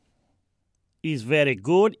is very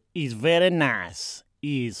good, is very nice,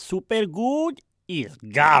 is super good, is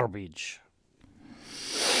garbage.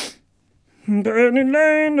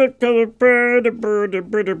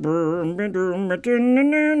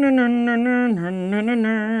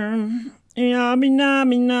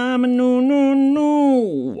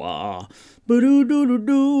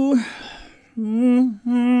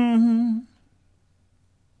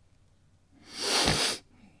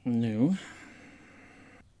 No.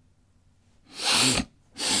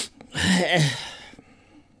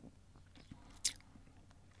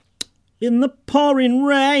 In the pouring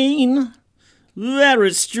rain,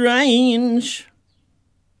 very strange.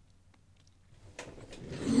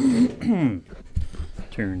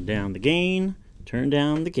 Turn down the gain, turn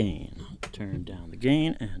down the gain, turn down the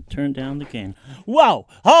gain, and turn down the gain. Whoa!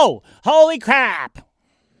 Oh! Holy crap!